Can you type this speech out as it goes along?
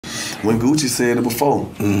when Gucci said it before.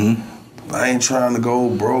 I ain't trying to go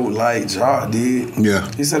broke like Dugg did. Yeah.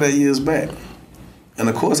 He said that years back. And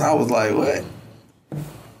of course I was like, what?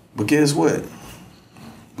 But guess what?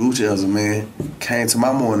 Gucci as a man came to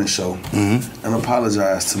my morning show and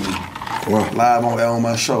apologized to me. Wow. Live on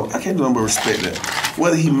my show. I can't do nothing but respect that.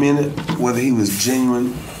 Whether he meant it, whether he was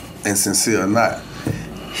genuine and sincere or not,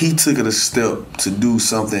 he took it a step to do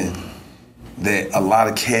something that a lot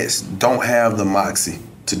of cats don't have the moxie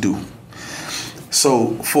to do.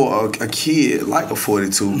 So for a kid like a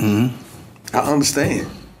 42, I understand.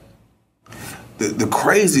 The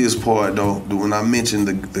craziest part though, when I mentioned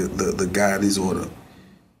the guys or the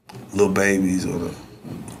little babies or the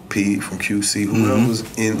P from QC, whoever was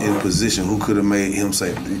in position who could have made him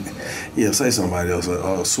say, yeah, say somebody else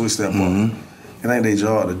or switch that part. It ain't their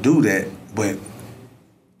job to do that, but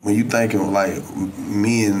when you thinking like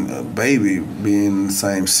me and Baby being in the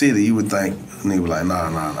same city, you would think nigga like,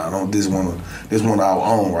 nah, don't this one of our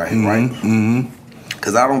own right here, right?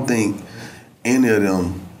 Because I don't think any of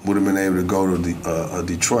them would have been able to go to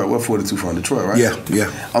Detroit. What 42 from Detroit, right? Yeah.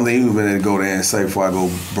 I don't think he would have been able to go there and say before I go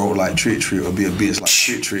broke like Trick or be a bitch like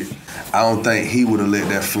Trick. I don't think he would have let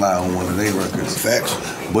that fly on one of their records. Facts.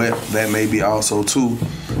 But that may be also too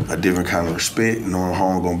a different kind of respect, knowing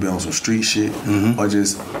home gonna be on some street shit, or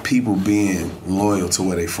just people being loyal to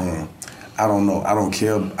where they from. I don't know. I don't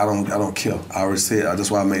care. I don't care. I already said. That's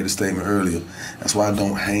why I made the statement earlier. That's why I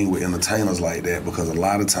don't hang with entertainers like that, because a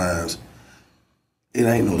lot of times it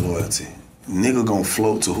ain't no loyalty. Nigga gonna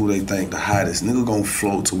float to who they think the hottest. Nigga gonna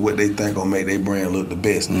float to what they think gonna make their brand look the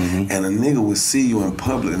best. And a nigga will see you in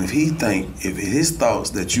public, and if his thoughts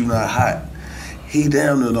that you not hot, he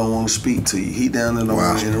damn near don't want to speak to you. He damn near don't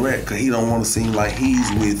want to interact, because he don't want to seem like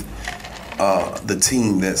he's with the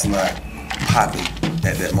team that's not popping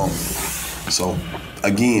at that moment. So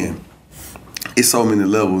again, it's so many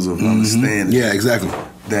levels of understanding. Yeah, exactly.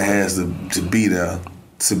 That has to be there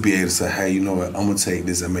to be able to say, hey, you know what, I'm gonna take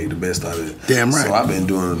this and make the best out of it. Damn right. So I've been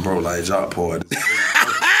doing the broke like Dugg part. This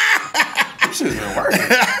shit's been working.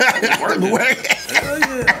 Hell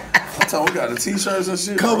yeah. I told we got the t-shirts and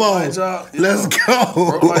shit. Come on, let's go.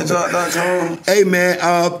 BrokeLikeDugg.com. Hey man,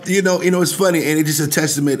 you know, it's funny, and it's just a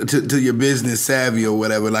testament to your business savvy or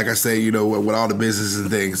whatever. Like I say, you know, with all the businesses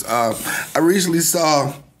and things. I recently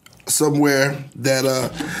saw somewhere that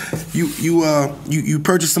you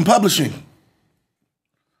purchased some publishing.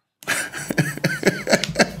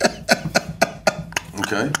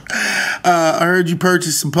 Okay. I heard you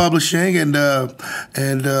purchased some publishing, and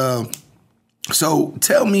so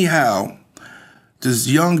tell me, how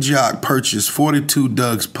does young Jock purchase 42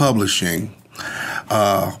 Dugg's publishing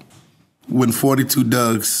when 42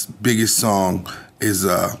 Dugg's biggest song is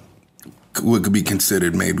what could be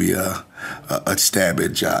considered maybe a stab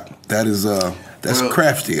at Jock? That's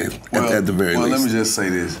crafty at the very least. Well, let me just say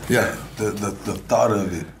this. Yeah. The thought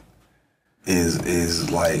of it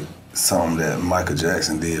is like something that Michael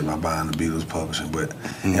Jackson did by buying the Beatles publishing, but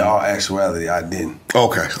in all actuality, I didn't.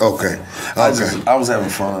 Okay. I was having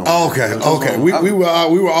fun. Okay. We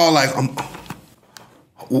were all like,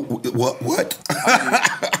 what?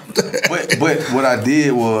 but what I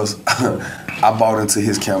did was I bought into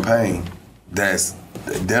his campaign. That's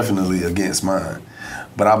definitely against mine.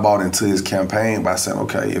 But I bought into his campaign by saying,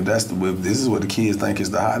 okay, if this is what the kids think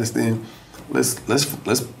is the hottest, then let's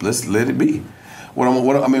let it be. What I'm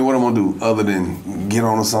gonna do other than get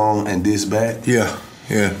on a song and diss back? Yeah.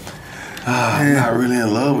 I'm not really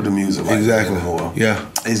in love with the music like that anymore. Yeah.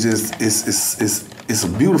 It's just it's a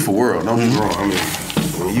beautiful world. Don't get me wrong. I mean,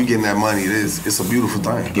 when you getting that money, it's a beautiful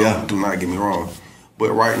thing. Do not get me wrong.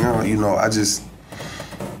 But right now, you know,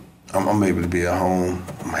 I'm able to be at home.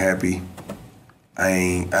 I'm happy.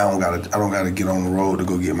 I don't gotta get on the road to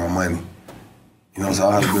go get my money. You know, so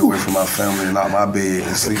I have to be away from my family and out my bed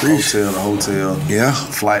and sleep hotel to hotel,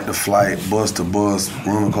 flight to flight, bus to bus,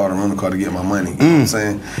 rental car to rental car to get my money. You know what I'm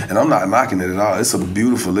saying? And I'm not knocking it at all. It's a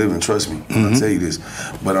beautiful living, trust me. I'll tell you this.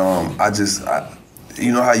 But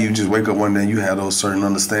you know how you just wake up one day and you have those certain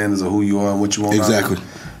understandings of who you are and what you want. Exactly.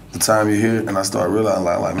 The time you're here, and I start realizing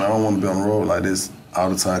like man, I don't want to be on the road like this all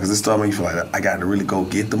the time, because it started making me feel like I got to really go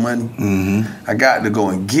get the money. I got to go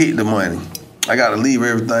and get the money. I got to leave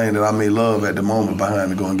everything that I may love at the moment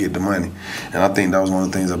behind to go and get the money. And I think that was one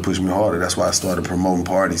of the things that pushed me harder. That's why I started promoting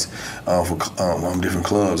parties for different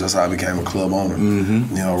clubs. That's how I became a club owner. You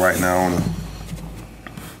know, right now on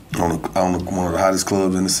one of the hottest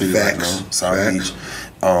clubs in the city right now, South Beach.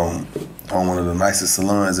 On one of the nicest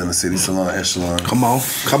salons in the city, Salon Echelon. Come on.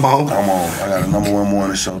 I'm on. I got a #1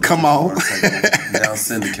 morning show. Come on. Now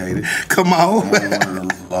syndicated. Come on. I'm on one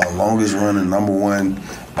of the longest running #1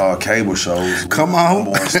 cable shows. Come on.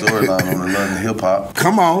 Number one storyline on the London Hip Hop.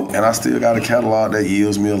 Come on. And I still got a catalog that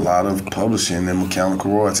yields me a lot of publishing and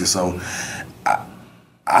mechanical royalties. So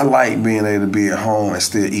I like being able to be at home and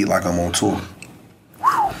still eat like I'm on tour.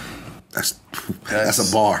 That's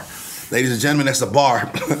a bar. Ladies and gentlemen, that's a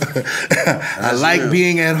bar. I like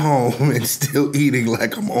being at home and still eating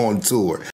like I'm on tour.